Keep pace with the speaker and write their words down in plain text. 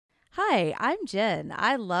Hi, I'm Jen.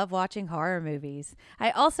 I love watching horror movies.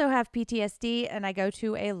 I also have PTSD and I go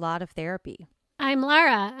to a lot of therapy. I'm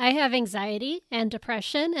Lara. I have anxiety and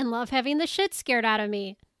depression and love having the shit scared out of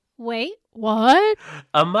me. Wait, what?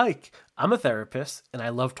 I'm Mike. I'm a therapist, and I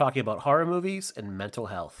love talking about horror movies and mental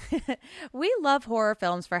health. We love horror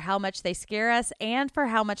films for how much they scare us and for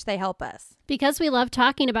how much they help us. Because we love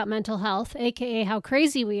talking about mental health, aka how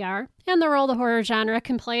crazy we are, and the role the horror genre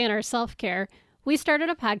can play in our self-care, we started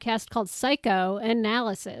a podcast called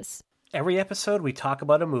Psychoanalysis. Every episode, we talk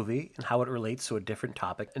about a movie and how it relates to a different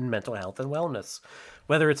topic in mental health and wellness.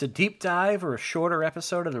 Whether it's a deep dive or a shorter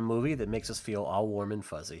episode in a movie that makes us feel all warm and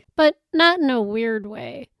fuzzy. But not in a weird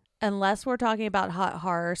way. Unless we're talking about hot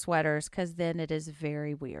horror sweaters, because then it is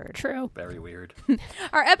very weird. True. Very weird.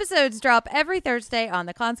 Our episodes drop every Thursday on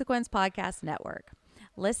the Consequence Podcast Network.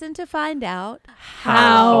 Listen to find out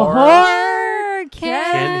how horror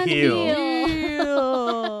can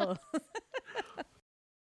heal.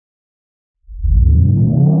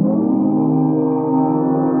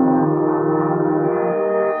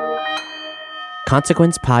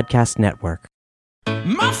 Consequence Podcast Network.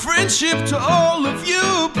 My friendship to all of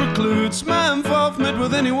you precludes my involvement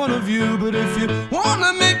with any one of you. But if you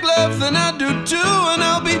wanna make love, then I do too, and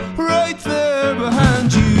I'll be right there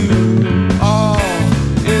behind you. All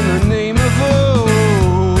in the name of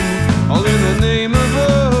oh, all in the name of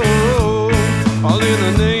oh, all in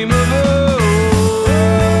the name of oh.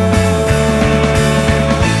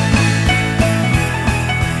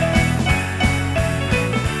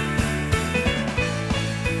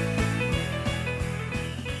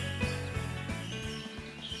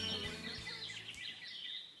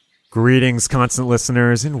 Greetings, constant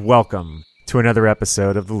listeners, and welcome to another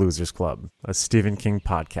episode of The Losers Club, a Stephen King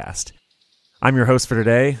podcast. I'm your host for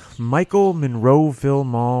today, Michael Monroeville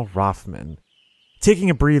Mall Rothman, taking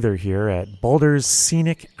a breather here at Boulder's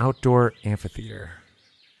Scenic Outdoor Amphitheater.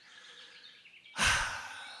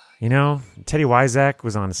 You know, Teddy Wyzak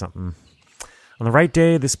was onto something. On the right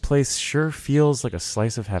day, this place sure feels like a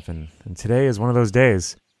slice of heaven, and today is one of those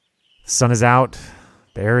days. The sun is out,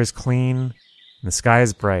 the air is clean, and the sky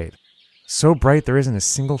is bright. So bright there isn't a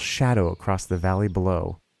single shadow across the valley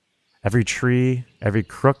below. Every tree, every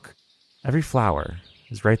crook, every flower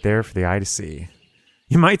is right there for the eye to see.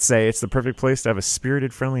 You might say it's the perfect place to have a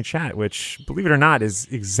spirited, friendly chat, which, believe it or not, is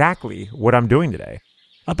exactly what I'm doing today.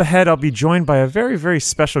 Up ahead, I'll be joined by a very, very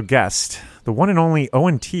special guest, the one and only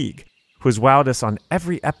Owen Teague, who has wowed us on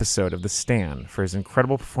every episode of The Stand for his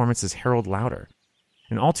incredible performance as Harold Lauder,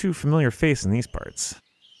 an all too familiar face in these parts.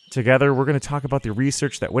 Together, we're going to talk about the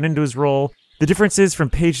research that went into his role, the differences from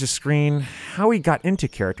page to screen, how he got into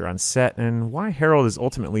character on set, and why Harold is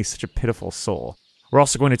ultimately such a pitiful soul. We're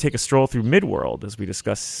also going to take a stroll through Midworld as we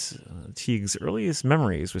discuss Teague's earliest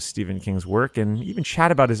memories with Stephen King's work and even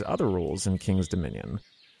chat about his other roles in King's Dominion.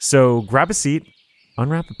 So grab a seat,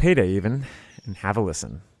 unwrap a payday even, and have a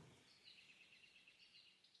listen.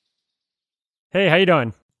 Hey, how you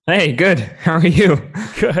doing? Hey, good. How are you?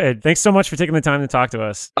 Good. Thanks so much for taking the time to talk to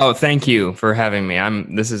us. Oh, thank you for having me.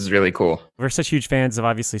 This is really cool. We're such huge fans of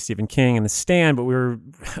obviously Stephen King and The Stand, but we're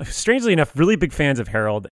strangely enough really big fans of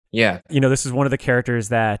Harold. Yeah. You know, this is one of the characters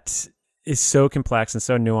that is so complex and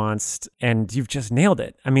so nuanced, and you've just nailed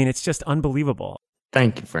it. I mean, it's just unbelievable.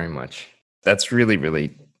 Thank you very much. That's really,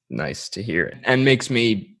 really nice to hear, and makes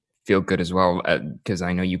me feel good as well, because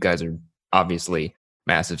I know you guys are obviously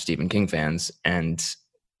massive Stephen King fans, and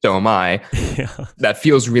so am I. Yeah. That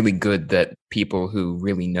feels really good that people who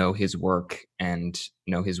really know his work and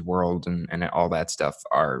know his world and all that stuff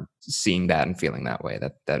are seeing that and feeling that way.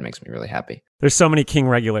 That makes me really happy. There's so many King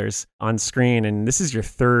regulars on screen, and this is your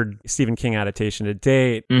third Stephen King adaptation to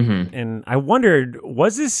date. Mm-hmm. And I wondered,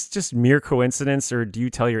 was this just mere coincidence, or do you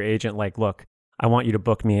tell your agent, like, look, I want you to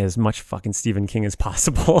book me as much fucking Stephen King as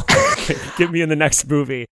possible. Get me in the next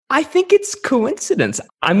movie. I think it's coincidence.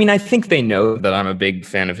 I mean, I think they know that I'm a big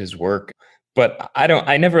fan of his work, but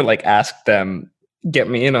I never like asked them, get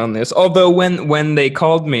me in on this. Although when they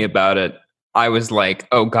called me about it, I was like,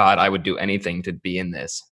 oh God, I would do anything to be in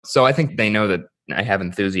this. So I think they know that I have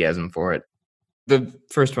enthusiasm for it. The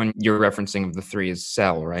first one you're referencing of the three is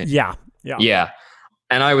Cell, right? Yeah. Yeah.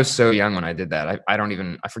 And I was so young when I did that.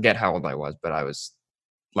 I forget how old I was, but I was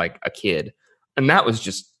like a kid. And that was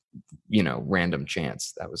just, random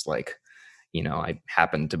chance. That was like, I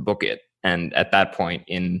happened to book it. And at that point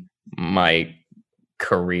in my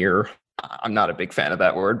career, I'm not a big fan of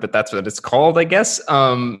that word, but that's what it's called, I guess. At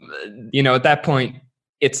that point,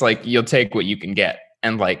 it's like you'll take what you can get.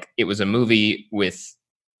 And like it was a movie with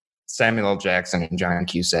Samuel L. Jackson and John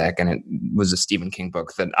Cusack, and it was a Stephen King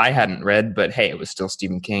book that I hadn't read, but hey, it was still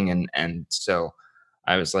Stephen King, and so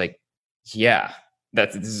I was like, yeah,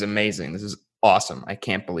 this is amazing. This is awesome. I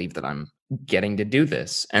can't believe that I'm getting to do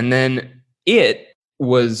this. And then it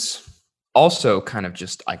was also kind of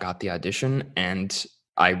just, I got the audition and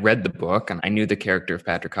I read the book and I knew the character of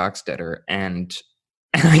Patrick Hockstetter, and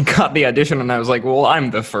I got the audition and I was like, well,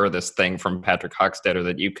 I'm the furthest thing from Patrick Hockstetter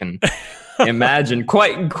that you can imagine.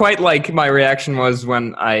 Quite like my reaction was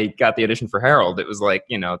when I got the audition for Harold. It was like,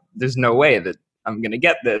 there's no way that I'm going to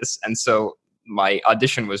get this. And so my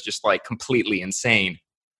audition was just like completely insane.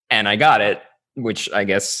 And I got it, which I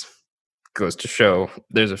guess goes to show,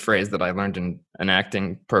 there's a phrase that I learned in an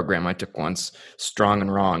acting program I took once, strong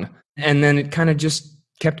and wrong. And then it kind of just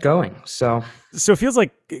kept going. So it feels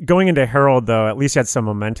like going into Harold, though, at least you had some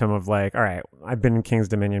momentum of like, all right, I've been in King's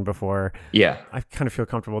Dominion before. Yeah. I kind of feel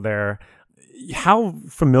comfortable there. How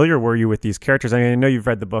familiar were you with these characters? I mean, I know you've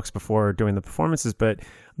read the books before doing the performances, but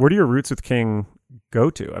where do your roots with King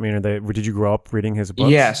go to? I mean, did you grow up reading his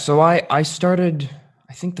books? Yeah, so I started,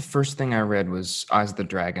 I think the first thing I read was Eyes of the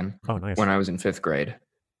Dragon. Oh, nice. When I was in 5th grade.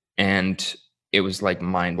 And it was like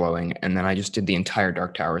mind-blowing. And then I just did the entire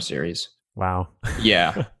Dark Tower series. Wow.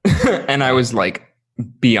 Yeah. And I was like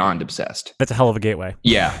beyond obsessed. That's a hell of a gateway.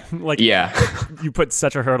 Yeah. Yeah. You put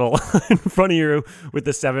such a hurdle in front of you with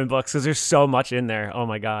the 7 books because there's so much in there. Oh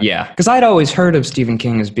my God. Yeah. Because I'd always heard of Stephen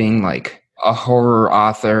King as being like a horror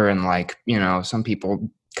author, and like, some people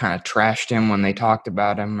kind of trashed him when they talked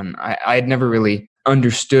about him. And I had never really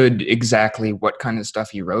understood exactly what kind of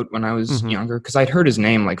stuff he wrote when I was younger, because I'd heard his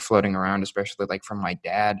name like floating around, especially like from my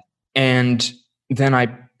dad. And then I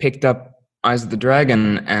picked up Eyes of the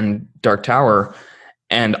Dragon and Dark Tower,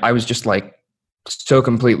 and I was just like so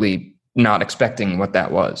completely not expecting what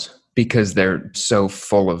that was, because they're so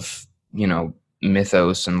full of,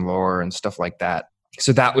 mythos and lore and stuff like that.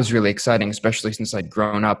 So that was really exciting, especially since I'd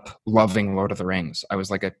grown up loving Lord of the Rings. I was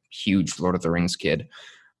like a huge Lord of the Rings kid.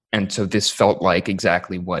 And so this felt like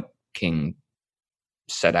exactly what King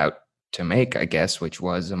set out to make, I guess, which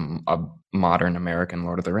was a modern American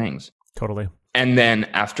Lord of the Rings. Totally. And then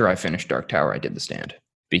after I finished Dark Tower, I did The Stand,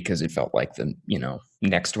 because it felt like the,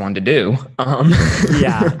 next one to do.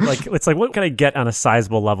 Yeah. Like, it's like, what can I get on a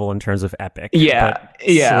sizable level in terms of epic? Yeah.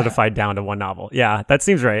 Yeah. Solidified down to one novel. Yeah. That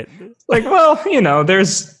seems right. Like, well,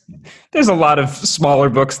 there's a lot of smaller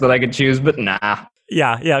books that I could choose, but nah.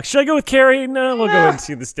 Yeah. Should I go with Carrie? No, we'll go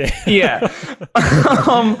into The Stand. Yeah.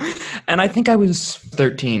 And I think I was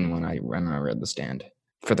 13 when I read The Stand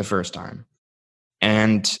for the first time.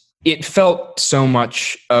 And it felt so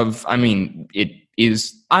much of, it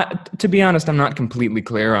is, to be honest, I'm not completely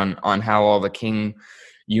clear on how all the King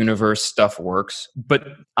universe stuff works, but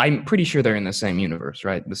I'm pretty sure they're in the same universe,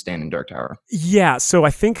 right? The Stand and Dark Tower. Yeah. So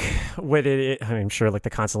I think I'm sure like the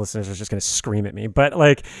constant listeners are just going to scream at me, but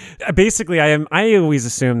like basically I always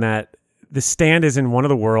assume that the Stand is in one of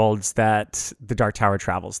the worlds that the Dark Tower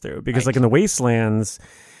travels through, because like in the Wastelands,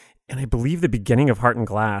 and I believe the beginning of Heart and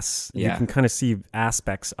Glass, you can kind of see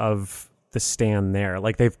aspects of the Stand there.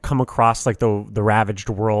 Like they've come across like the ravaged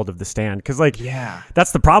world of the Stand, because like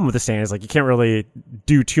that's the problem with the Stand, is like you can't really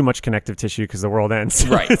do too much connective tissue because the world ends.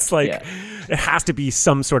 Right. It's like it has to be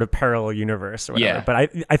some sort of parallel universe or whatever. But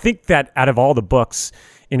I think that out of all the books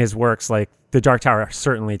in his works, like the Dark Tower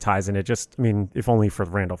certainly ties in. It just, if only for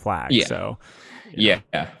Randall Flagg. Yeah. So yeah.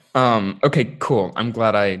 Okay, cool. I'm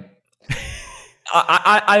glad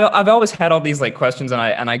I've always had all these like questions, and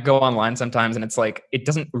I go online sometimes, and it's like it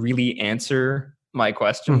doesn't really answer my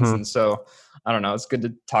questions, and so I don't know. It's good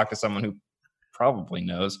to talk to someone who probably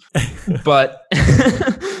knows, but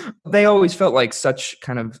they always felt like such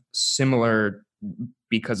kind of similar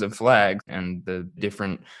because of Flagg and the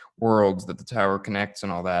different worlds that the tower connects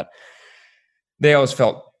and all that. They always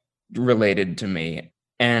felt related to me.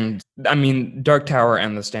 And Dark Tower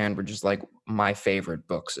and The Stand were just like my favorite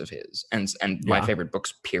books of his, and my favorite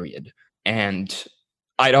books, period. And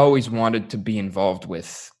I'd always wanted to be involved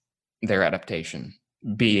with their adaptation,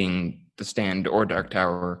 being The Stand or Dark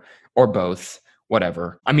Tower or both,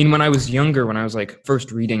 whatever. When I was younger, when I was like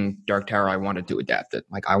first reading Dark Tower, I wanted to adapt it.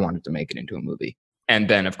 Like I wanted to make it into a movie. And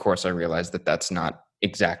then of course I realized that that's not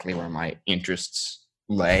exactly where my interests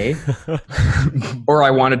lay. Or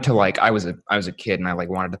I wanted to I was a kid and I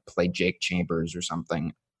wanted to play Jake Chambers or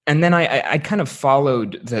something. And then I kind of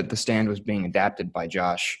followed that The Stand was being adapted by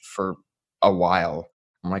Josh for a while.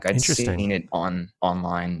 I'd seen it on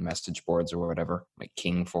online message boards or whatever, like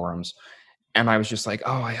King forums. And I was just like,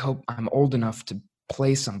 oh, I hope I'm old enough to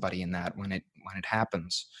play somebody in that when it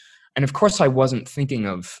happens. And of course I wasn't thinking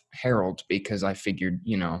of Harold, because I figured,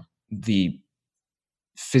 the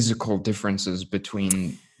physical differences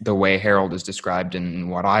between the way Harold is described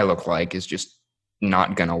and what I look like is just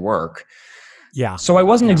not gonna work. Yeah. So I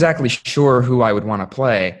wasn't exactly sure who I would want to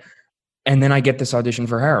play. And then I get this audition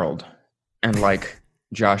for Harold, and like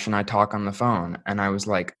Josh and I talk on the phone, and I was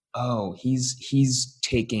like, oh, he's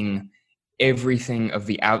taking everything of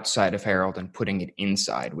the outside of Harold and putting it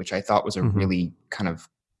inside, which I thought was a really kind of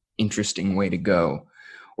interesting way to go,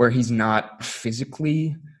 where he's not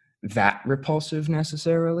physically that repulsive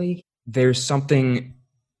necessarily. There's something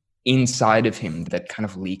inside of him that kind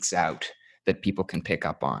of leaks out that people can pick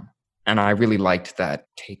up on. And I really liked that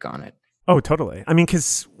take on it. Oh, totally. I mean,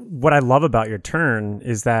 because what I love about your turn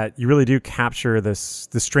is that you really do capture the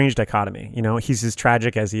strange dichotomy. You know, he's as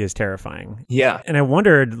tragic as he is terrifying. Yeah. And I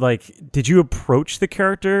wondered, like, did you approach the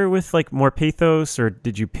character with like more pathos, or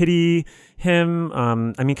did you pity him? I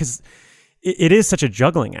mean, because it is such a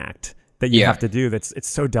juggling act that you have to do. It's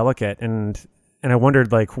so delicate, and I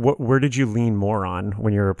wondered, like, where did you lean more on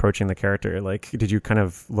when you were approaching the character? Like, did you kind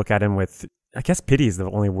of look at him with, I guess pity is the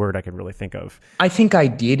only word I could really think of. I think I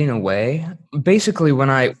did in a way. Basically, when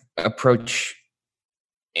I approach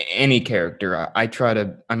any character, I try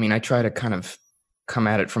to kind of come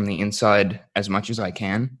at it from the inside as much as I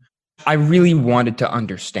can. I really wanted to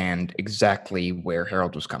understand exactly where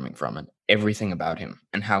Harold was coming from and everything about him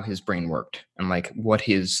and how his brain worked and like what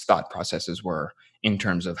his thought processes were in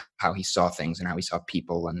terms of how he saw things and how he saw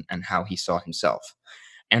people and how he saw himself.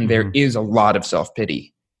 And there is a lot of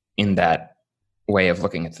self-pity in that way of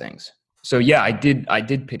looking at things. So yeah, I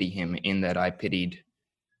did pity him in that I pitied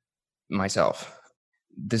myself.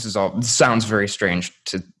 This sounds very strange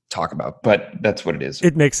to talk about, but that's what it is.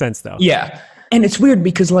 It makes sense though. Yeah. And it's weird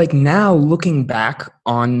because like now looking back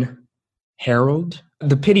on Harold,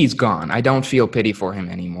 the pity's gone. I don't feel pity for him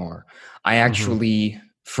anymore. I actually,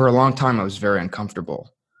 for a long time, I was very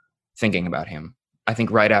uncomfortable thinking about him. I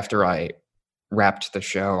think right after I wrapped the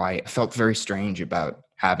show, I felt very strange about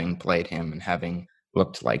having played him and having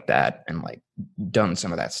looked like that and like done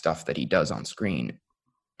some of that stuff that he does on screen.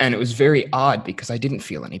 And it was very odd because I didn't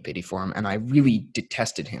feel any pity for him and I really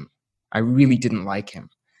detested him. I really didn't like him.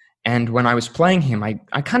 And when I was playing him, I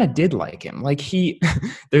kind of did like him. Like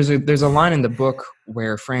there's a line in the book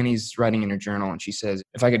where Franny's writing in her journal and she says,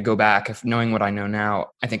 if I could go back, if knowing what I know now,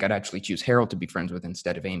 I think I'd actually choose Harold to be friends with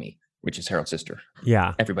instead of Amy, which is Harold's sister.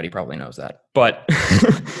 Yeah. Everybody probably knows that. But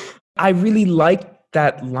I really liked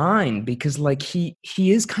that line because like he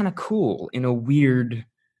is kind of cool in a weird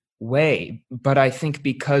way. But I think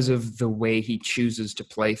because of the way he chooses to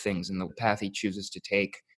play things and the path he chooses to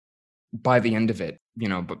take, by the end of it, you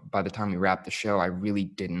know, but by the time we wrapped the show, I really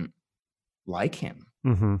didn't like him.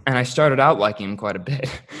 And I started out liking him quite a bit.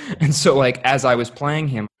 And so like, as I was playing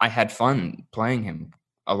him, I had fun playing him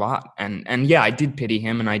a lot. And yeah, I did pity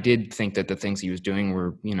him. And I did think that the things he was doing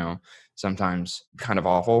were, you know, sometimes kind of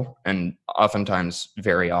awful and oftentimes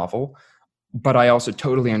very awful. But I also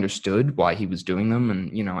totally understood why he was doing them.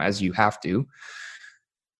 And, you know, as you have to.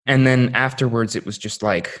 And then afterwards, it was just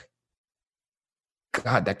like,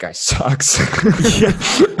 God, that guy sucks.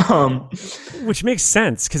 Which makes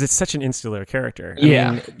sense because it's such an insular character. I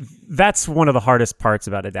Yeah. mean, that's one of the hardest parts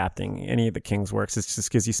about adapting any of the King's works. It's just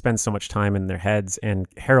because you spend so much time in their heads, and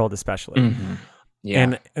Harold especially.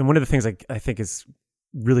 Yeah. And one of the things I think is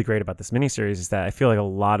really great about this miniseries is that I feel like a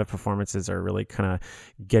lot of performances are really kind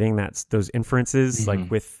of getting those inferences,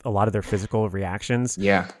 like with a lot of their physical reactions.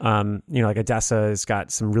 Yeah. You know, like Odessa has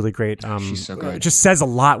got some really great, She's so good. just says a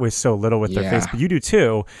lot with so little with their face, but you do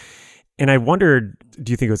too. And I wondered,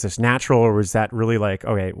 do you think it was just natural, or was that really like,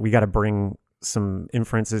 okay, we got to bring some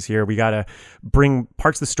inferences here. We got to bring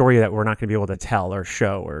parts of the story that we're not going to be able to tell or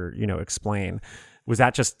show or, you know, explain. Was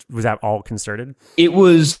that all concerted? It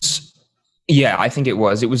was, yeah, I think it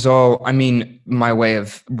was. It was all, I mean, my way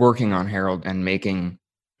of working on Harold and making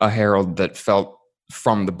a Harold that felt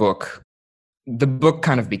from the book. The book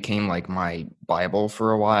kind of became like my Bible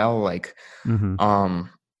for a while. Like,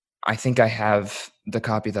 I think I have the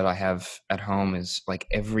copy that I have at home is like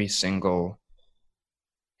every single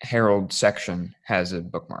Harold section has a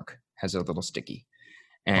bookmark, has a little sticky.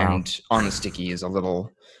 And on the sticky is a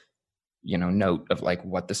little, you know, note of like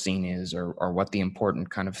what the scene is or what the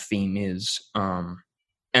important kind of theme is.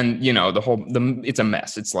 And you know, it's a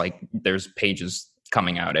mess. It's like there's pages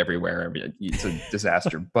coming out everywhere. It's a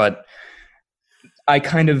disaster. But I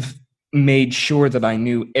kind of made sure that I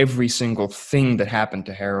knew every single thing that happened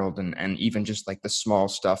to Harold and even just like the small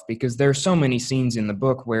stuff, because there are so many scenes in the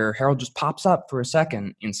book where Harold just pops up for a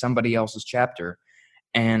second in somebody else's chapter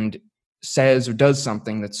and says or does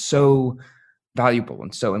something that's so valuable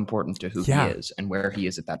and so important to who he is and where he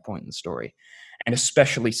is at that point in the story. And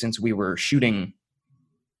especially since we were shooting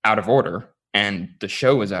out of order and the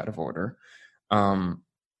show is out of order,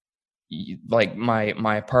 like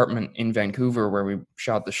my apartment in Vancouver where we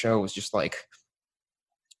shot the show was just like,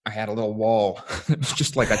 I had a little wall. It was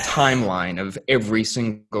just like a timeline of every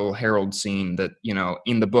single Harold scene that, you know,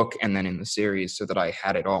 in the book and then in the series, so that I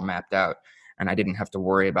had it all mapped out. And I didn't have to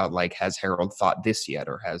worry about like, has Harold thought this yet?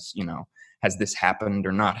 Or has this happened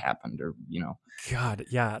or not happened? Or, you know. God,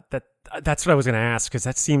 yeah, that's what I was going to ask, because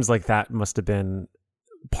that seems like that must have been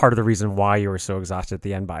part of the reason why you were so exhausted at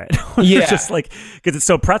the end by it. Yeah. Just like, because it's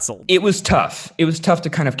so pretzel. It was tough. It was tough to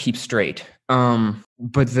kind of keep straight. But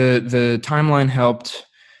the timeline helped.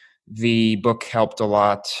 The book helped a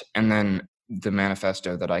lot. And then the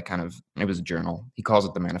manifesto that it was a journal. He calls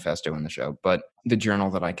it the manifesto in the show, but the journal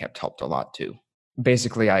that I kept helped a lot too.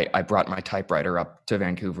 Basically, I brought my typewriter up to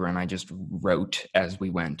Vancouver and I just wrote as we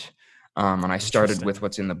went. And I started with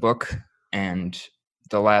what's in the book, and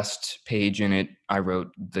the last page in it, I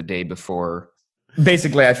wrote the day before.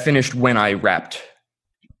 Basically, I finished when I wrapped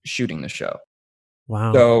shooting the show.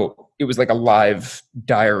 Wow. So it was like a live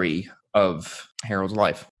diary of Harold's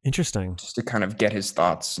life. Interesting. Just to kind of get his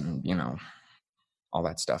thoughts and, you know, all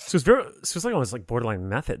that stuff. So it's like almost like borderline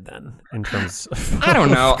method then, in terms of I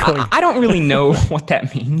don't know. I don't really know what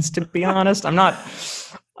that means, to be honest. I'm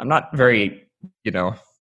not very, you know,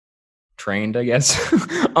 trained, I guess.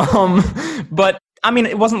 But I mean,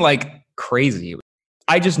 it wasn't like crazy.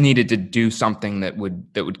 I just needed to do something that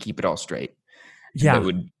would keep it all straight. Yeah. That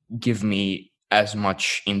would give me as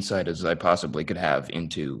much insight as I possibly could have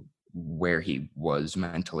into where he was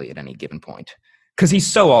mentally at any given point. Because he's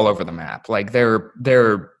so all over the map. Like there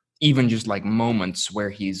are even just like moments where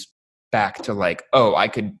he's back to like, oh, I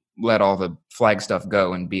could let all the flag stuff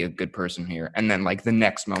go and be a good person here. And then like the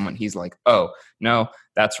next moment he's like, oh, no,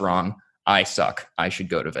 that's wrong. I suck. I should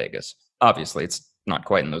go to Vegas. Obviously, it's not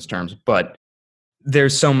quite in those terms, but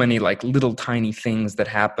there's so many like little tiny things that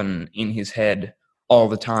happen in his head all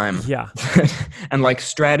the time. Yeah. And like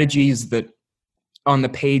strategies that on the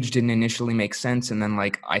page didn't initially make sense. And then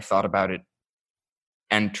like I thought about it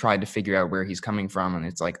and tried to figure out where he's coming from. And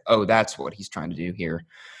it's like, oh, that's what he's trying to do here.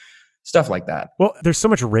 Stuff like that. Well, there's so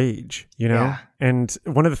much rage, you know? Yeah. And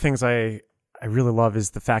one of the things I really love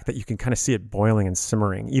is the fact that you can kind of see it boiling and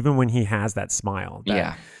simmering, even when he has that smile.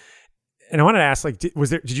 Yeah. And I wanted to ask, like,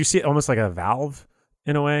 did you see it almost like a valve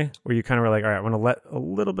in a way, where you kind of were like, all right, I'm going to let a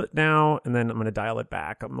little bit now, and then I'm going to dial it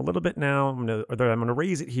back. I'm a little bit now, I'm going to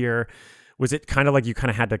raise it here. Was it kind of like you kind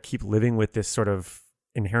of had to keep living with this sort of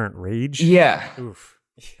inherent rage? Yeah. Oof.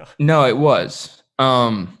 Yeah. No, it was,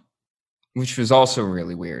 which was also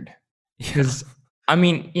really weird. Because, I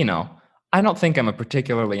mean, you know, I don't think I'm a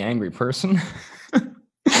particularly angry person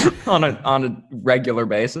on a regular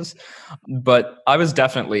basis, but I was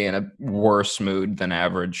definitely in a worse mood than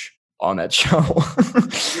average on that show.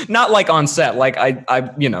 Not like on set, like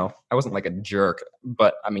I you know, I wasn't like a jerk,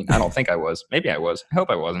 but I mean, I don't think I was. Maybe I was. I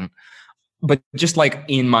hope I wasn't. But just like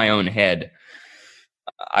in my own head,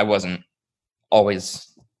 I wasn't always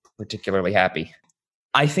particularly happy.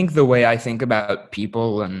 I think the way I think about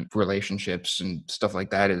people and relationships and stuff like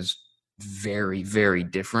that is very, very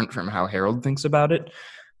different from how Harold thinks about it.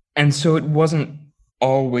 And so it wasn't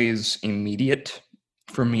always immediate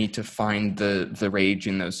for me to find the rage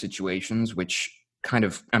in those situations, which kind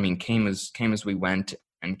of, I mean, came as we went,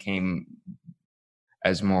 and came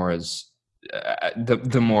as more as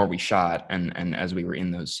the more we shot and as we were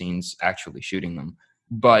in those scenes actually shooting them.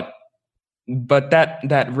 But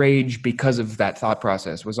that rage, because of that thought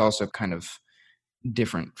process, was also kind of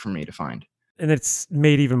different for me to find. And it's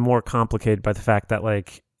made even more complicated by the fact that,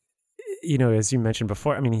 like, you know, as you mentioned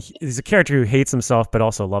before, I mean, he's a character who hates himself but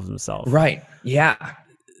also loves himself. Right. Yeah.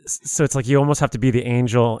 So it's like you almost have to be the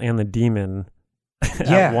angel and the demon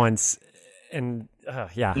at once. And I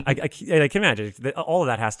can imagine that all of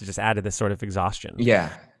that has to just add to this sort of exhaustion. Yeah.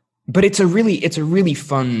 But it's a really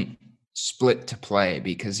fun split to play,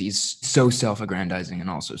 because he's so self-aggrandizing and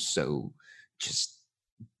also so just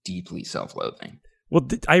deeply self-loathing. Well,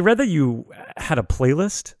 I read that you had a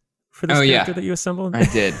playlist for this character that you assembled. I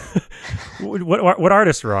did. What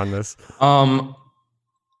artists were on this?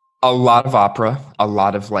 A lot of opera, a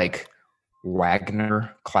lot of like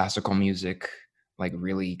Wagner classical music, like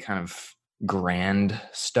really kind of grand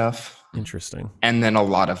stuff. Interesting. And then a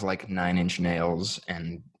lot of like Nine Inch Nails,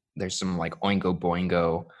 and there's some like Oingo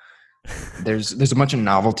Boingo. There's a bunch of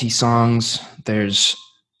novelty songs. There's,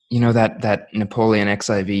 you know, that Napoleon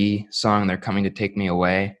XIV song, They're Coming to Take Me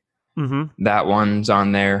Away. Mm-hmm. That one's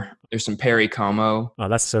on there. There's some Perry Como. Oh,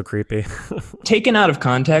 that's so creepy. Taken out of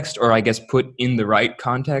context, or I guess put in the right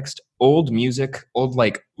context, old music, old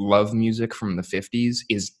like love music from the 50s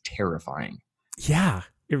is terrifying. Yeah,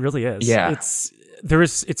 it really is. Yeah. It's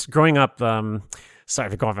growing up. sorry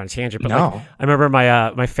to go off on a tangent, but No. like I remember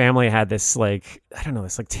my family had this like, I don't know,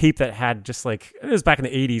 this like tape that had just like, it was back in the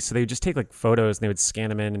 80s, so they would just take like photos and they would scan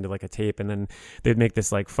them into like a tape, and then they'd make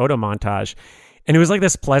this like photo montage. And it was like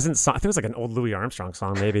this pleasant song. I think it was like an old Louis Armstrong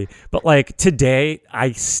song maybe. But like today,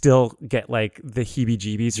 I still get like the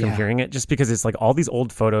heebie-jeebies from hearing it, just because it's like all these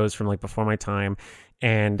old photos from like before my time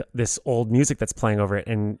and this old music that's playing over it.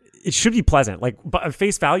 And it should be pleasant. Like, but at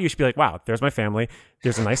face value, you should be like, wow, there's my family.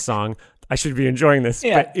 There's a nice song. I should be enjoying this.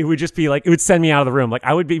 Yeah. But it would just be like, it would send me out of the room. Like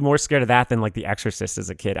I would be more scared of that than like The Exorcist as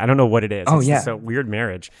a kid. I don't know what it is. It's just a weird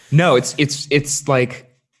marriage. No, it's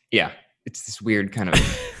like, yeah, it's this weird kind of,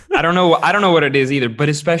 I don't know what it is either, but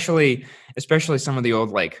especially some of the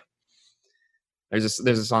old, like, there's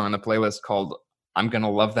a song on the playlist called "I'm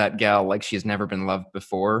Gonna Love That Gal Like She's Never Been Loved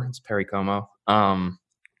Before." It's Perry Como.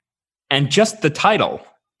 And just the title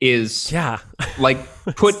is like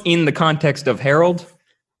put in the context of Harold,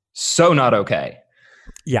 so not okay.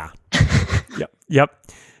 Yeah. Yep.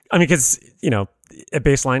 I mean, because, at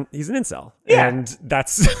baseline, he's an incel. Yeah. And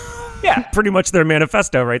that's pretty much their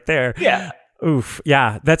manifesto right there. Yeah. Oof.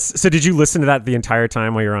 Yeah. So did you listen to that the entire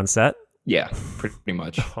time while you were on set? Yeah, pretty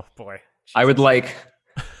much. Oh, boy. Jesus. I would like,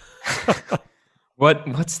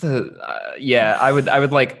 what's the, I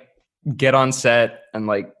would like get on set and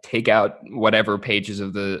like take out whatever pages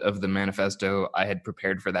of the manifesto I had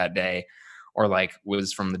prepared for that day, or like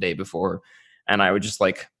was from the day before. And I would just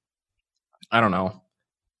like, I don't know,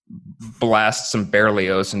 blast some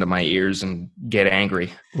Berlioz into my ears and get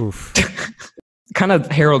angry. Oof. Kind of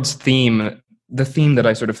Harold's theme, the theme that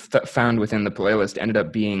I sort of found within the playlist ended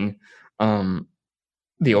up being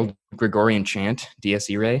the old Gregorian chant, Dies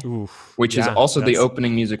Irae, which is also the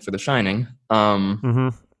opening music for The Shining.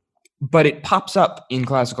 But it pops up in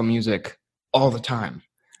classical music all the time.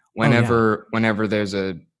 Whenever there's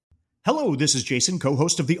a... Hello, this is Jason,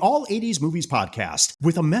 co-host of the All 80s Movies podcast,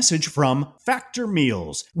 with a message from Factor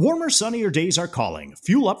Meals. Warmer, sunnier days are calling.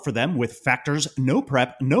 Fuel up for them with Factor's no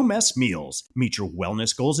prep, no mess meals. Meet your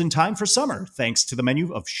wellness goals in time for summer, thanks to the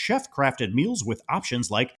menu of chef-crafted meals with options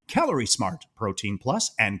like Calorie Smart, Protein Plus,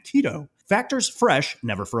 and Keto. Factor's fresh,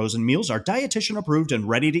 never frozen meals are dietitian approved and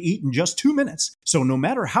ready to eat in just 2 minutes. So no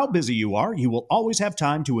matter how busy you are, you will always have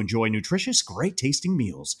time to enjoy nutritious, great tasting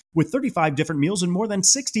meals. With 35 different meals and more than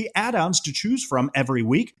 60 add-ons to choose from every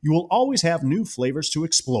week, you will always have new flavors to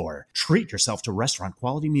explore. Treat yourself to restaurant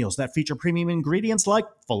quality meals that feature premium ingredients like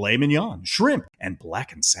filet mignon, shrimp, and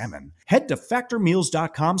blackened salmon. Head to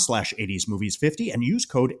factormeals.com/80smovies50 and use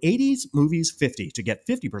code 80smovies50 to get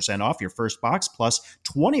 50% off your first box plus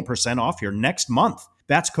 20% off your next month.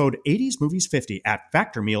 That's code 80smovies50 at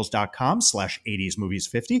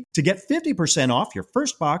factormeals.com/80smovies50 to get 50% off your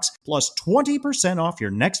first box plus 20% off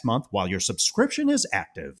your next month while your subscription is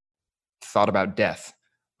active. Thought about death.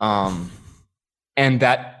 And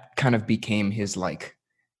that kind of became his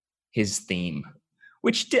theme,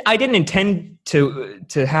 which I didn't intend to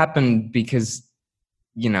happen because,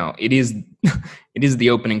 it is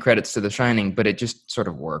the opening credits to The Shining, but it just sort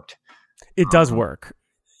of worked. It does work.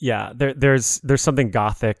 Yeah, there's something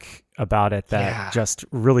gothic about it that just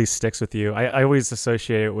really sticks with you. I always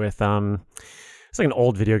associate it with it's like an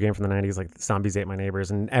old video game from the 90s, like Zombies Ate My Neighbors,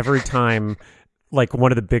 and every time like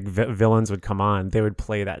one of the big villains would come on, they would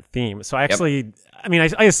play that theme. So I actually,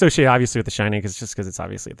 I associate obviously with The Shining because it's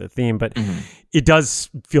obviously the theme, but it does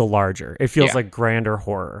feel larger. It feels like grander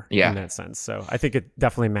horror in that sense. So I think it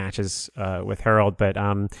definitely matches with Harold. But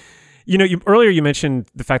earlier you mentioned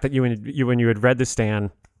the fact that when you had read The Stand,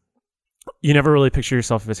 you never really picture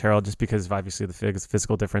yourself as Harold just because of obviously the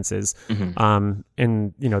physical differences. And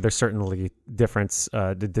there's certainly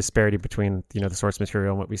the disparity between the source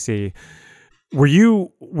material and what we see.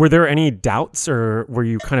 Were there any doubts, or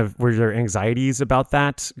were there anxieties about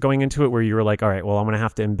that going into it, where you were like, all right, well, I'm going to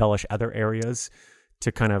have to embellish other areas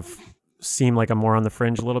to kind of seem like I'm more on the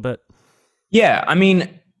fringe a little bit? Yeah, I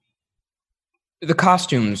mean, the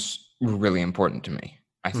costumes were really important to me,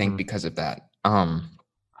 I think, because of that.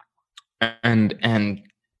 And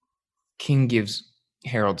King gives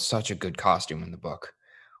Harold such a good costume in the book,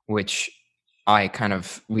 which I kind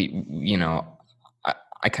of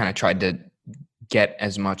I kind of tried to get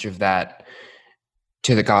as much of that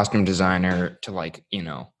to the costume designer to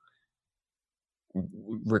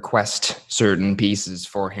request certain pieces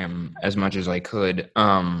for him as much as I could.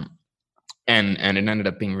 And it ended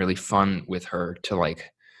up being really fun with her to her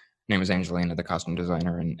name was Angelina, the costume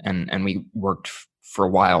designer. And we worked for a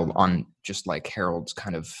while on just Harold's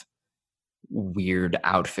kind of weird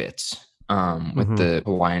outfits, with the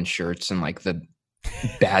Hawaiian shirts and the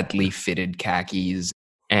badly fitted khakis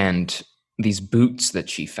and these boots that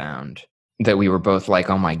she found that we were both like,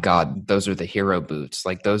 oh my God, those are the hero boots.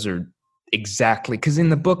 Like those are exactly, because in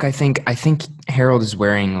the book, I think Harold is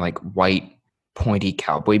wearing like white pointy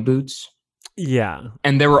cowboy boots. Yeah.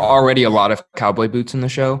 And there were already a lot of cowboy boots in the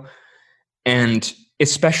show. And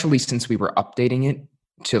especially since we were updating it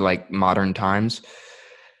to like modern times,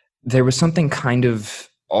 there was something kind of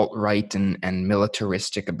alt-right and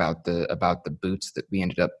militaristic about the boots that we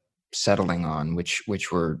ended up settling on, which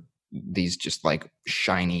were these just like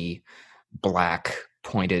shiny black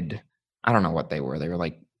pointed, I don't know what they were. They were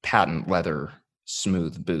like patent leather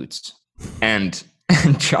smooth boots. And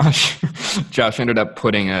Josh ended up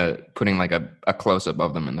putting like a close-up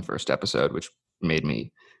of them in the first episode, which made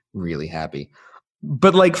me really happy.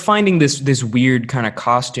 But like finding this weird kind of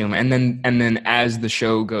costume, and then as the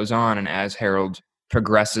show goes on and as Harold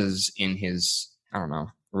progresses in his, I don't know,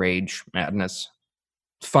 rage, madness,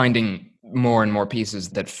 finding more and more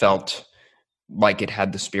pieces that felt like it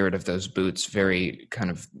had the spirit of those boots, very kind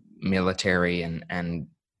of military and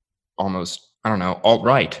almost, I don't know,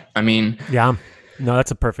 alt-right. I mean, yeah, no,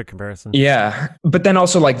 that's a perfect comparison. Yeah, but then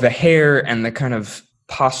also like the hair and the kind of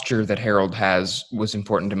posture that Harold has was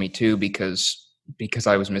important to me too, because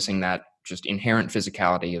I was missing that just inherent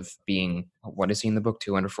physicality of being, what is he in the book,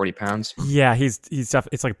 240 pounds? Yeah, he's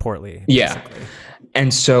it's like portly. Yeah. Basically.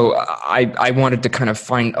 And so I wanted to kind of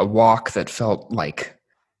find a walk that felt like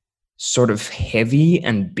sort of heavy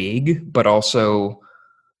and big, but also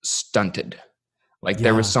stunted. Like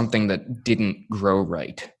there was something that didn't grow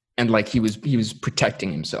right. And like he was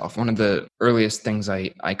protecting himself. One of the earliest things I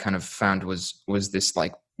kind of found was this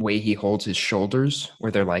like way he holds his shoulders,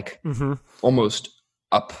 where they're like almost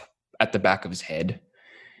up at the back of his head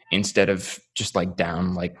instead of just like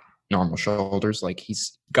down like normal shoulders. Like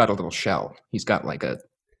he's got a little shell. He's got like a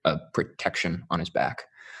protection on his back.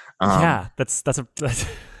 That's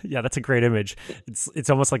a great image. It's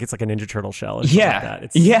almost like it's like a Ninja Turtle shell. Or yeah,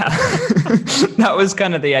 like that. Yeah. That was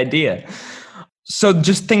kind of the idea. So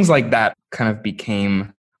just things like that kind of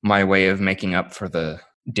became my way of making up for the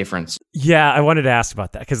difference. Yeah, I wanted to ask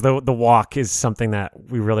about that because the walk is something that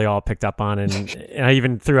we really all picked up on, and I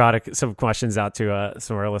even threw out some questions out to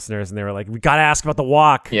some of our listeners, and they were like, "We got to ask about the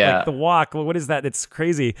walk." Yeah, like, the walk. Well, what is that? It's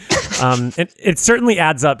crazy. It certainly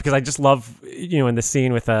adds up because I just love in the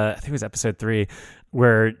scene with I think it was episode 3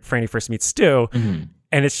 where Franny first meets Stu,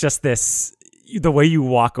 and it's just the way you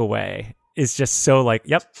walk away is just so like,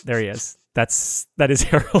 yep, there he is. That is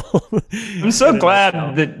Harold. I'm so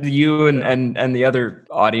glad that you and the other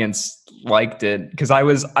audience liked it, because I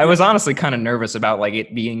was honestly kind of nervous about like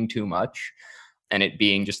it being too much and it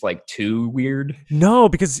being just like too weird. No,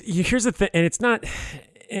 because here's the thing, and it's not,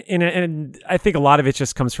 and I think a lot of it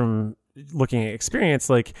just comes from looking at experience,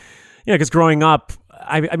 like because growing up,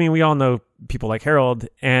 I mean, we all know people like Harold,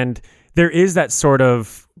 and there is that sort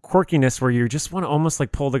of quirkiness where you just want to almost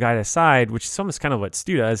like pull the guy aside, which is almost kind of what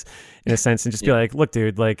Stu does in a sense, and just be like, look,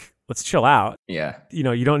 dude, like, let's chill out. Yeah.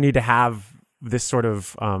 You don't need to have this sort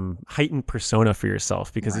of heightened persona for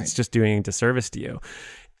yourself because it's just doing a disservice to you.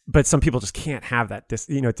 But some people just can't have that. There's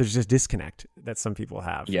just disconnect that some people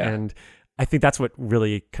have. Yeah. And I think that's what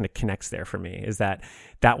really kind of connects there for me is that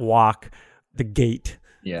walk, the gait,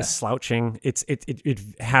 the slouching, it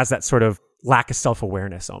has that sort of lack of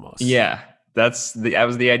self-awareness almost. Yeah. That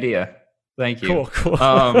was the idea. Thank you. Cool.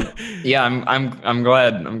 Yeah, I'm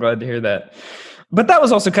glad to hear that. But that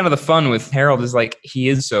was also kind of the fun with Harold, is like he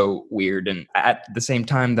is so weird, and at the same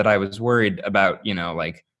time that I was worried about,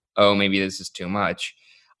 like, oh, maybe this is too much,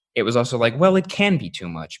 it was also like, well, it can be too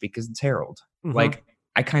much because it's Harold. Like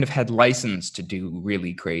I kind of had license to do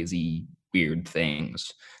really crazy, weird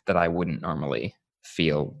things that I wouldn't normally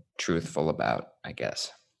feel truthful about, I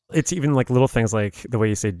guess. It's even like little things like the way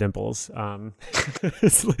you say dimples.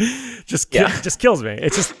 Just kills me.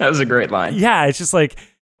 It's just, that was a great line. Yeah, it's just like,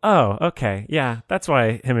 oh, okay, yeah, that's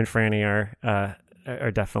why him and Franny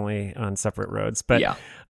are definitely on separate roads. But yeah,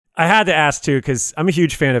 I had to ask too because I'm a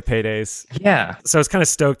huge fan of paydays. Yeah, so I was kind of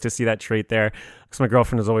stoked to see that trait there. Because my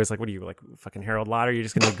girlfriend was always like, "What are you, like fucking Harold Lot? Or are you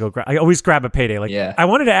just gonna go grab?" I always grab a payday. Like, I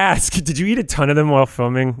wanted to ask, did you eat a ton of them while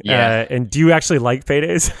filming? Yeah. And do you actually like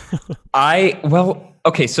paydays?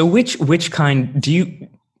 Okay. So which kind do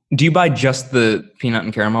you buy? Just the peanut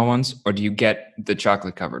and caramel ones, or do you get the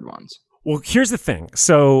chocolate covered ones? Well, here's the thing.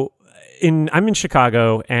 So I'm in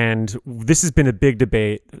Chicago, and this has been a big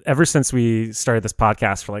debate ever since we started this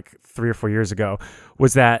podcast for like 3 or 4 years ago,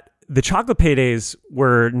 was that the chocolate paydays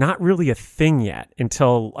were not really a thing yet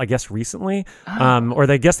until I guess recently, or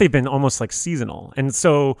I guess they've been almost like seasonal. And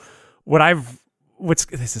so what I've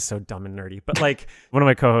this is so dumb and nerdy, but like one of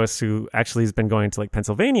my co-hosts who actually has been going to like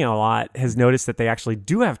Pennsylvania a lot has noticed that they actually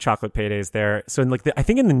do have chocolate paydays there. So in like I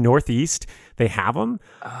think in the Northeast they have them,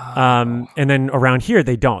 and then around here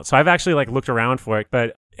they don't. So I've actually like looked around for it,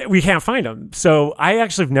 but we can't find them. So I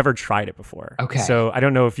actually have never tried it before. Okay. So I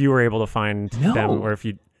don't know if you were able to find them or if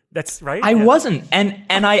you. That's right. I wasn't, and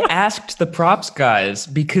I asked the props guys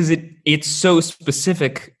because it's so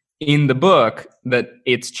specific in the book that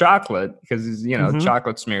it's chocolate because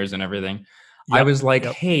chocolate smears and everything. Yep, I was like,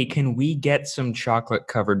 hey, can we get some chocolate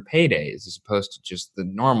covered paydays as opposed to just the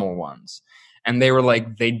normal ones? And they were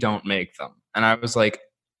like, they don't make them. And I was like,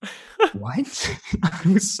 what? I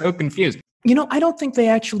was so confused. I don't think they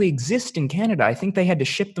actually exist in Canada. I think they had to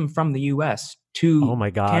ship them from the US to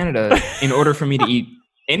Canada in order for me to eat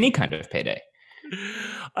any kind of payday.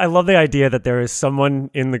 I love the idea that there is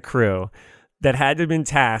someone in the crew that had to have been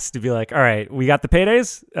tasked to be like, all right, we got the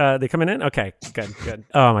paydays. They coming in? Okay, good.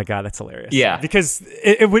 Oh my God, that's hilarious. Yeah. Because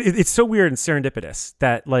it's so weird and serendipitous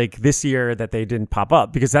that like this year that they didn't pop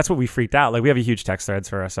up because that's what we freaked out. Like we have a huge text threads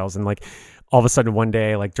for ourselves and like all of a sudden one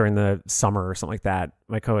day, like during the summer or something like that,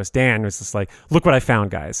 my co-host Dan was just like, look what I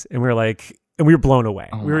found, guys. And we were blown away.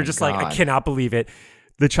 We were just like, I cannot believe it.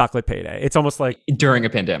 The chocolate payday. It's almost like during a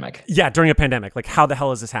pandemic. Yeah, during a pandemic. Like, how the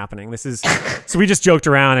hell is this happening? This is so we just joked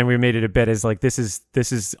around and we made it a bit as like this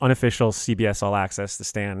is unofficial CBS All Access, the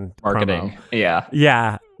Stan marketing. Promo.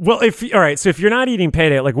 Yeah. Well, if you're not eating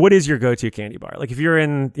payday, like what is your go-to candy bar? Like if you're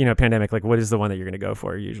in pandemic, like what is the one that you're going to go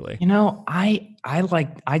for usually? I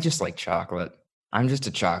just like chocolate. I'm just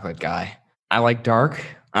a chocolate guy. I like dark.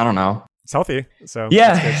 I don't know. It's healthy. So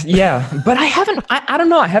yeah. But I don't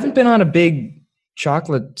know. I haven't been on a big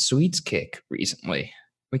chocolate sweets kick recently,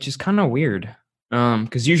 which is kind of weird.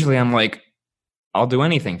 Because usually I'm like, I'll do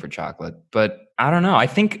anything for chocolate, but I don't know. I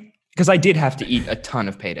think because I did have to eat a ton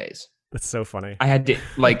of paydays. That's so funny. I had to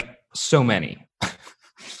like so many.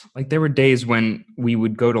 Like there were days when we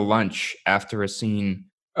would go to lunch after a scene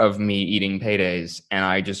of me eating paydays, and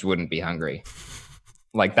I just wouldn't be hungry.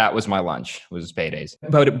 Like that was my lunch, was paydays.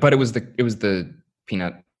 But it was the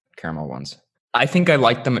peanut caramel ones. I think I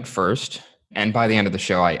liked them at first. And by the end of the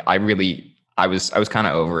show, I was kind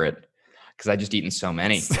of over it because I just eaten so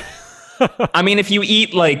many. I mean, if you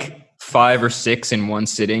eat like 5 or 6 in one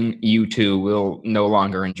sitting, you too will no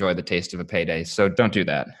longer enjoy the taste of a payday. So don't do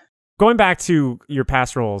that. Going back to your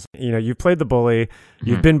past roles, you've played the bully,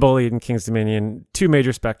 you've been bullied in King's Dominion, 2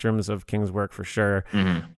 major spectrums of King's work for sure.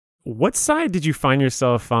 Mm-hmm. What side did you find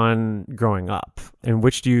yourself on growing up? And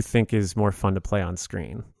which do you think is more fun to play on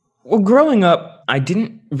screen? Well, growing up, I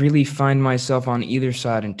didn't really find myself on either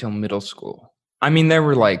side until middle school. I mean, there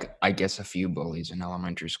were like, I guess a few bullies in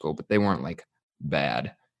elementary school, but they weren't like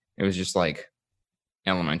bad. It was just like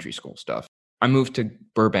elementary school stuff. I moved to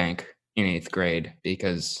Burbank in 8th grade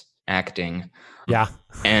because acting. Yeah.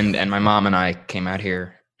 And my mom and I came out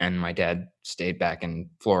here and my dad stayed back in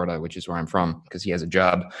Florida, which is where I'm from because he has a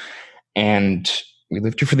job. And we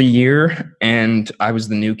lived here for the year and I was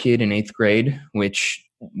the new kid in 8th grade, which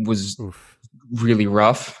was really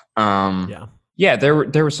rough. Yeah, there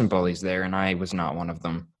were some bullies there and I was not one of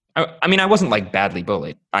them. I mean, I wasn't like badly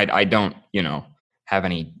bullied. I don't, have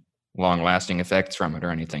any long lasting effects from it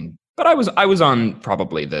or anything, but I was on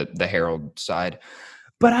probably the Harold side,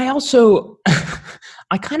 but I also,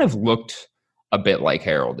 I kind of looked a bit like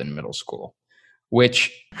Harold in middle school,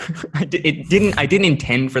 which I didn't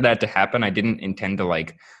intend for that to happen. I didn't intend to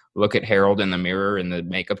like look at Harold in the mirror in the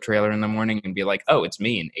makeup trailer in the morning and be like, oh, it's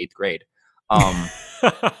me in 8th grade.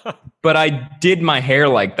 But I did my hair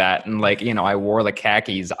like that. And like, I wore the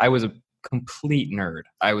khakis. I was a complete nerd.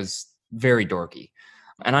 I was very dorky.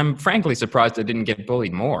 And I'm frankly surprised I didn't get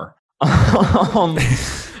bullied more.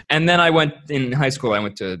 And then in high school, I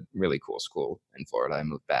went to a really cool school in Florida. I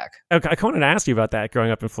moved back. Okay, I wanted to ask you about that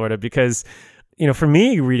growing up in Florida because for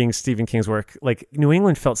me, reading Stephen King's work, like New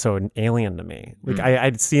England felt so alien to me. Like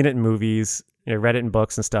I'd seen it in movies, read it in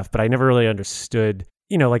books and stuff, but I never really understood,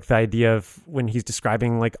 like the idea of when he's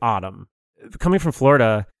describing like autumn. Coming from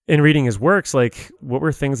Florida and reading his works, like what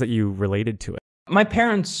were things that you related to it? My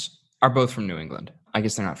parents are both from New England. I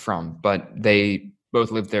guess they're not from, but they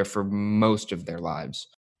both lived there for most of their lives.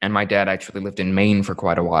 And my dad actually lived in Maine for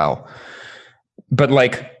quite a while. But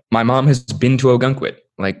like my mom has been to Ogunquit.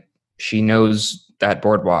 Like she knows that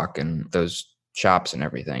boardwalk and those shops and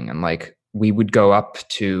everything. And like we would go up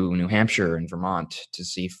to New Hampshire and Vermont to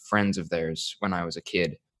see friends of theirs when I was a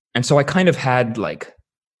kid. And so I kind of had like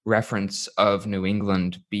reference of New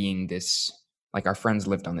England being this, like our friends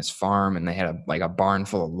lived on this farm and they had a barn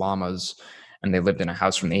full of llamas and they lived in a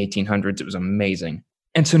house from the 1800s. It was amazing.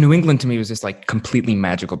 And so New England to me was this like completely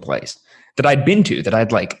magical place. that I'd been to, that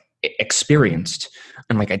I'd like experienced,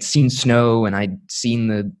 and like I'd seen snow and I'd seen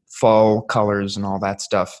the fall colors and all that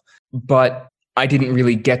stuff, but I didn't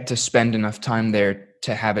really get to spend enough time there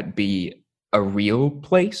to have it be a real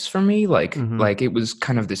place for me. Like it was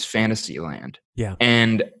kind of this fantasy land. Yeah.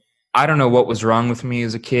 And I don't know what was wrong with me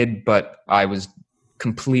as a kid, but I was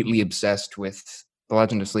completely obsessed with The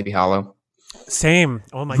Legend of Sleepy Hollow. Same.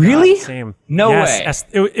 Oh my Really? God. Same. No way.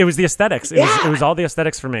 It was the aesthetics. It was all the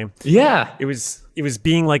aesthetics for me. Yeah. It was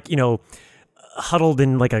being like, huddled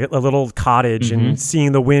in like a little cottage and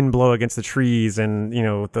seeing the wind blow against the trees and,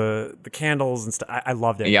 the candles and stuff. I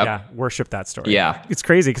loved it. Yep. Yeah. Worship that story. Yeah. It's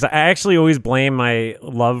crazy because I actually always blame my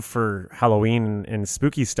love for Halloween and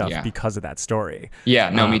spooky stuff because of that story. Yeah.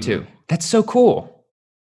 No, me too. That's so cool.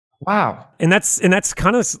 Wow. And that's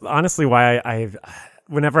kind of honestly why I've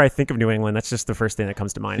whenever I think of New England, that's just the first thing that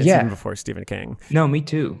comes to mind. It's even before Stephen King. No, me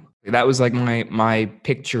too. That was like my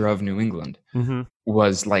picture of New England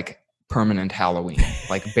was like permanent Halloween,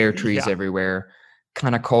 like bare trees everywhere,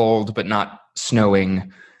 kind of cold, but not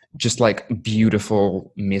snowing, just like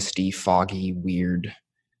beautiful, misty, foggy, weird,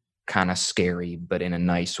 kind of scary, but in a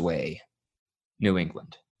nice way, New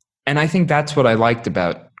England. And I think that's what I liked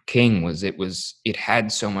about King was it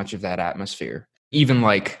had so much of that atmosphere. Even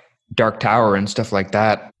like Dark Tower and stuff like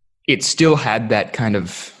that, it still had that kind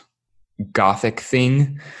of gothic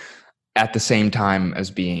thing at the same time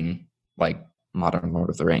as being like modern Lord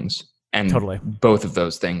of the Rings. And totally. Both of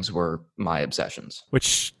those things were my obsessions.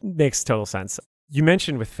 Which makes total sense. You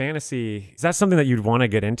mentioned with fantasy, is that something that you'd want to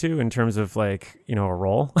get into in terms of like, a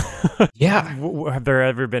role? Yeah. Have there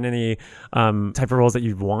ever been any type of roles that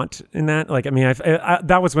you'd want in that? Like, I mean, I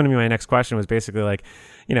that was going to be my next question was basically like,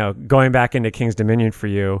 going back into King's Dominion for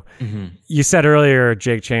you. You said earlier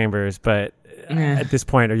Jake Chambers, but at this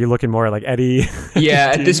point, are you looking more like Eddie?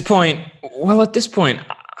 Yeah, at this point,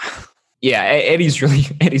 yeah, Eddie's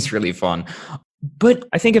really fun. But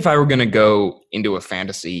I think if I were going to go into a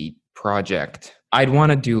fantasy project, I'd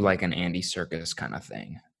want to do like an Andy Serkis kind of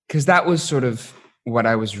thing. Because that was sort of what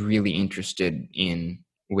I was really interested in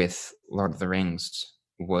with Lord of the Rings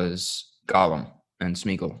was Gollum and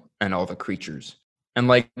Smeagol and all the creatures. And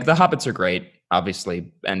like the hobbits are great,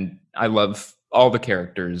 obviously, and I love all the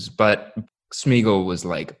characters, but Smeagol was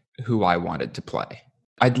like who I wanted to play.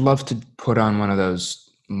 I'd love to put on one of those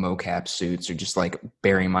mocap suits or just like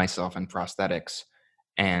bury myself in prosthetics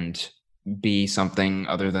and be something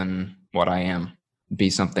other than what I am. Be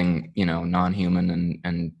something, non-human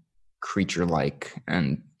and creature-like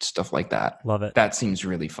and stuff like that. Love it. That seems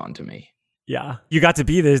really fun to me. Yeah. You got to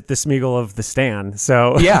be the Smeagol of the Stan.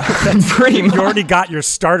 So yeah, pretty much. You already got your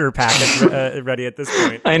starter packet ready at this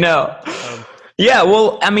point. I know. Yeah,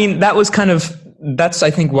 well, I mean, that's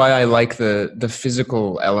I think why I like the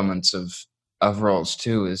physical elements of roles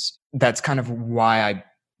too, is that's kind of why I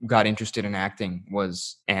got interested in acting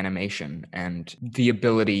was animation and the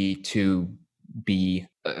ability to be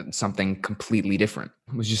something completely different.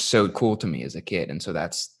 It was just so cool to me as a kid. And so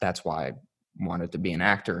that's why I wanted to be an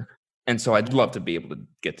actor. And so I'd love to be able to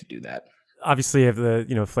get to do that. Obviously, you have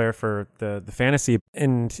the flair for the fantasy,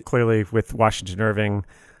 and clearly with Washington Irving,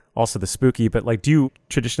 also the spooky. But like, do you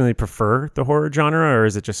traditionally prefer the horror genre, or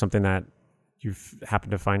is it just something that you've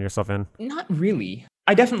happened to find yourself in? Not really.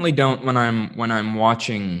 I definitely don't when I'm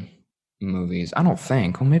watching movies. I don't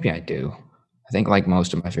think. Well, maybe I do. I think like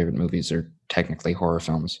most of my favorite movies are technically horror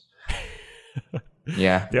films.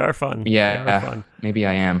 Yeah, they are fun. Yeah, they are fun. Maybe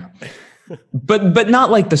I am. But not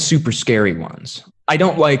like the super scary ones. I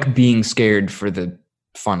don't like being scared for the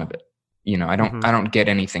fun of it. I don't get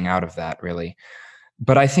anything out of that really.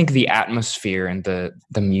 But I think the atmosphere and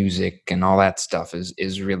the music and all that stuff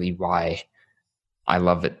is really why I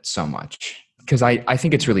love it so much. Because I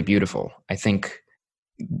think it's really beautiful. I think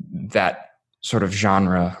that sort of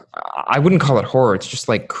genre, I wouldn't call it horror. It's just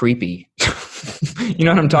like creepy. You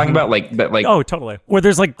know what I'm talking about? Like that. Like, oh, totally. Where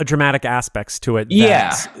there's like a dramatic aspects to it.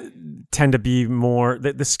 That tend to be more,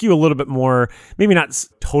 the skew a little bit more, maybe not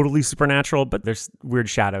totally supernatural, but there's weird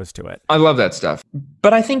shadows to it. I love that stuff.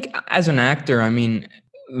 But I think as an actor, I mean,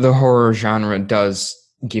 the horror genre does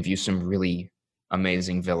give you some really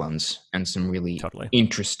amazing villains and some really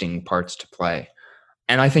interesting parts to play.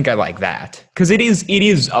 And I think I like that because it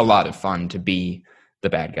is a lot of fun to be the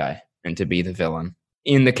bad guy and to be the villain.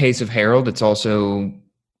 In the case of Harold, it's also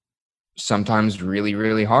sometimes really,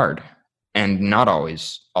 really hard and not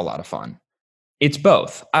always a lot of fun. It's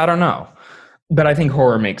both. I don't know. But I think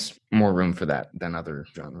horror makes more room for that than other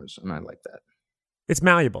genres, and I like that. It's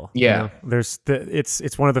malleable. Yeah. There's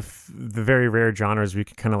it's one of the very rare genres where you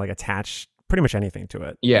can kind of like attach pretty much anything to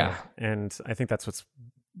it. Yeah. And I think that's what's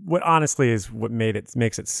what honestly is what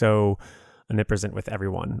makes it so omnipresent with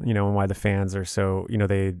everyone, you know, and why the fans are so, you know,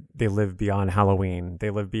 they live beyond Halloween. They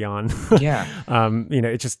live beyond, Yeah. you know,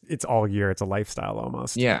 it's all year. It's a lifestyle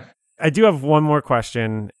almost. Yeah. I do have one more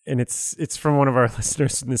question, and it's from one of our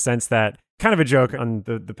listeners in the sense that kind of a joke on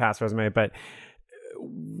the past resume, but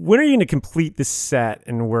when are you going to complete this set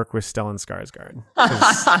and work with Stellan Skarsgård?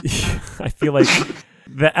 'Cause I feel like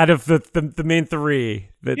that out of the main three,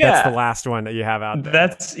 that's the last one that you have out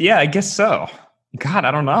there. I guess so. God, I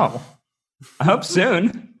don't know. I hope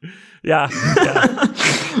soon. Yeah.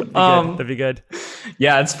 That'd be good.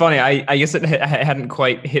 Yeah, it's funny. I guess it hadn't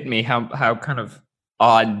quite hit me how kind of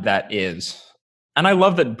odd that is. And I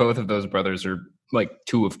love that both of those brothers are like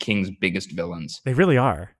two of King's biggest villains. They really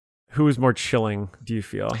are. Who is more chilling, do you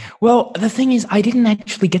feel? Well, the thing is, I didn't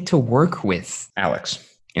actually get to work with Alex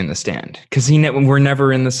in The Stand because we're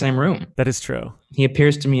never in the same room. That is true. He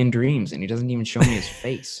appears to me in dreams and he doesn't even show me his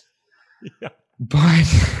face. Yeah.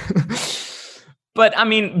 But I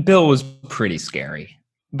mean, Bill was pretty scary.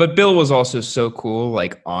 But Bill was also so cool,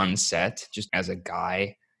 like on set, just as a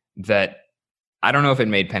guy, that I don't know if it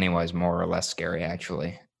made Pennywise more or less scary,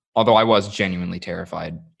 actually. Although I was genuinely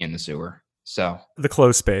terrified in the sewer. So the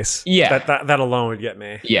closed space. Yeah. That alone would get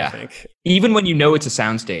me. Yeah. I think. Even when you know it's a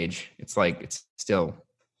soundstage, it's like, it's still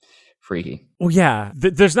freaky. Well, yeah.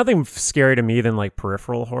 There's nothing scary to me than like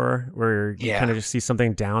peripheral horror, where you kind of just see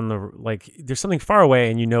something down there's something far away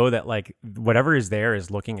and you know that like whatever is there is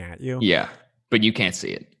looking at you. Yeah. But you can't see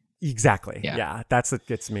it. Exactly. Yeah. That's what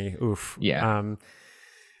gets me. Oof. Yeah.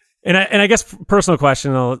 And I guess personal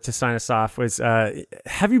question to sign us off was,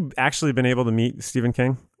 have you actually been able to meet Stephen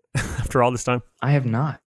King after all this time? I have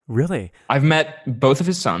not. Really? I've met both of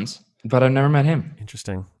his sons, but I've never met him.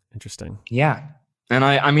 Interesting. Yeah. And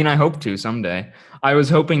I mean, I hope to someday. I was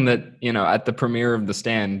hoping that, you know, at the premiere of The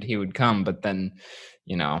Stand, he would come, but then,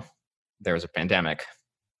 you know, there was a pandemic.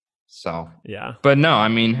 So, yeah. But no, I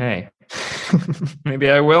mean, hey, maybe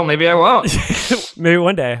I will, maybe I won't. Maybe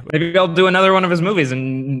one day. Maybe I'll do another one of his movies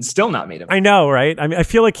and still not meet him. I know, right? I mean, I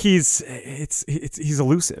feel like he's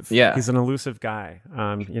elusive. Yeah. He's an elusive guy.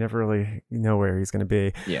 You never really know where he's going to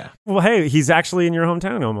be. Yeah. Well, hey, he's actually in your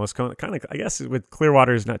hometown almost. Kind of, I guess, with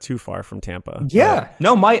Clearwater is not too far from Tampa. Yeah.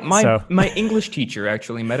 No, my English teacher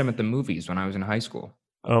actually met him at the movies when I was in high school.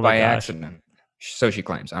 By accident. So she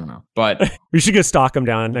claims. I don't know. But we should go stalk him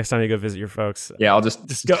down next time you go visit your folks. Yeah, I'll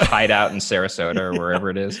just go hide out in Sarasota or wherever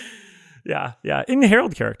it is. Yeah. In the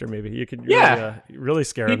Harold character, maybe. You could really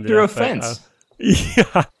scare him. Through a fence.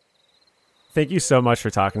 Yeah. Thank you so much for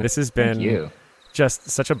talking. This has been just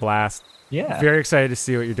such a blast. Yeah. Very excited to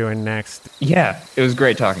see what you're doing next. Yeah. It was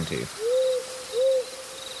great talking to you.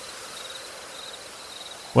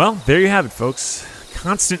 Well, there you have it, folks.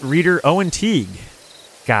 Constant reader Owen Teague.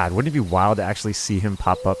 God, wouldn't it be wild to actually see him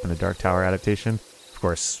pop up in a Dark Tower adaptation? Of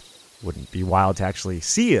course, wouldn't be wild to actually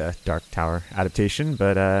see a Dark Tower adaptation,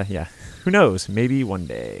 but yeah, who knows? Maybe one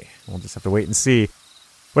day. We'll just have to wait and see.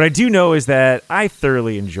 What I do know is that I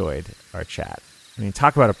thoroughly enjoyed our chat. I mean,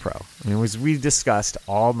 talk about a pro. I mean, we discussed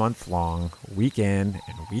all month long, week in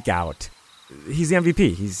and week out. He's the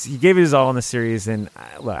MVP. He gave it his all in the series, and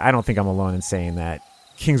look, I don't think I'm alone in saying that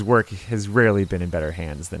King's work has rarely been in better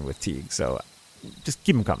hands than with Teague, so just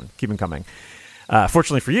keep him coming.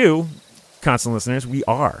 Fortunately for you, constant listeners, we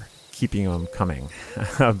are keeping them coming.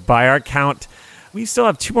 By our count, we still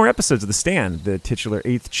have 2 more episodes of The Stand, the titular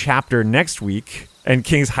 8th chapter next week, and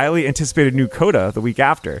King's highly anticipated new coda the week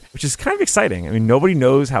after, which is kind of exciting. I mean, nobody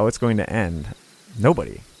knows how it's going to end.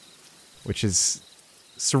 Nobody. Which is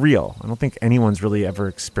surreal. I don't think anyone's really ever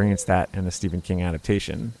experienced that in a Stephen King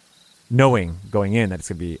adaptation, knowing going in that it's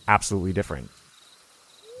going to be absolutely different.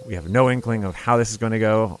 We have no inkling of how this is going to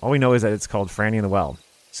go. All we know is that it's called Franny in the Well.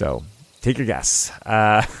 So take your guess.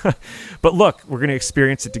 But look, we're going to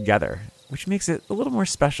experience it together, which makes it a little more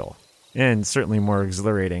special and certainly more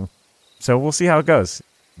exhilarating. So we'll see how it goes.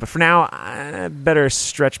 But for now, I better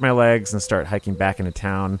stretch my legs and start hiking back into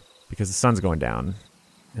town because the sun's going down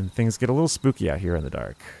and things get a little spooky out here in the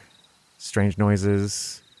dark. Strange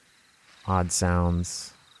noises, odd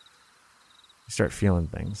sounds. You start feeling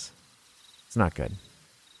things. It's not good.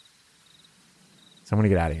 So I'm going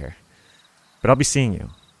to get out of here. But I'll be seeing you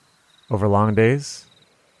over long days,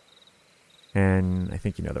 and I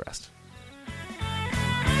think you know the rest.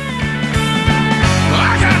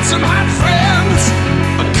 I got some hot friends.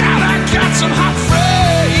 God, I got some hot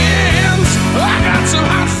friends. I got some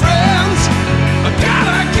hot friends. God,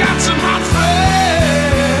 I got some hot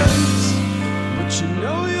friends. But you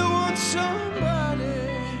know you want somebody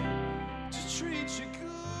to treat you good.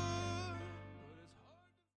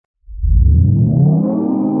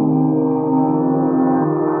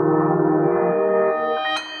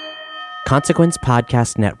 Consequence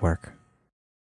Podcast Network.